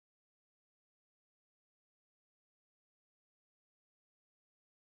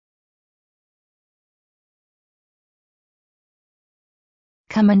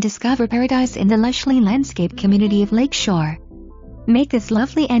Come and discover paradise in the lushly landscape community of Lakeshore. Make this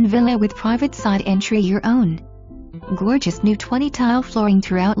lovely end villa with private side entry your own. Gorgeous new 20-tile flooring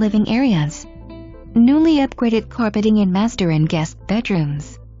throughout living areas. Newly upgraded carpeting in master and guest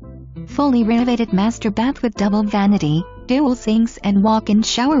bedrooms. Fully renovated master bath with double vanity, dual sinks and walk-in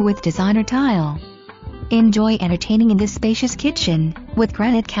shower with designer tile. Enjoy entertaining in this spacious kitchen, with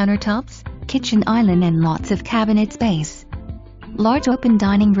granite countertops, kitchen island and lots of cabinet space. Large open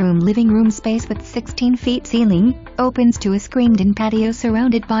dining room living room space with 16 feet ceiling, opens to a screened-in patio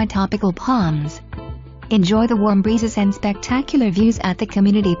surrounded by topical palms. Enjoy the warm breezes and spectacular views at the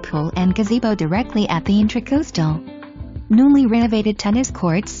community pool and gazebo directly at the intracoastal. Newly renovated tennis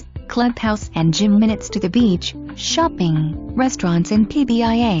courts, clubhouse and gym, minutes to the beach, shopping, restaurants and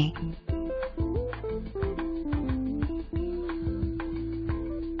PBIA.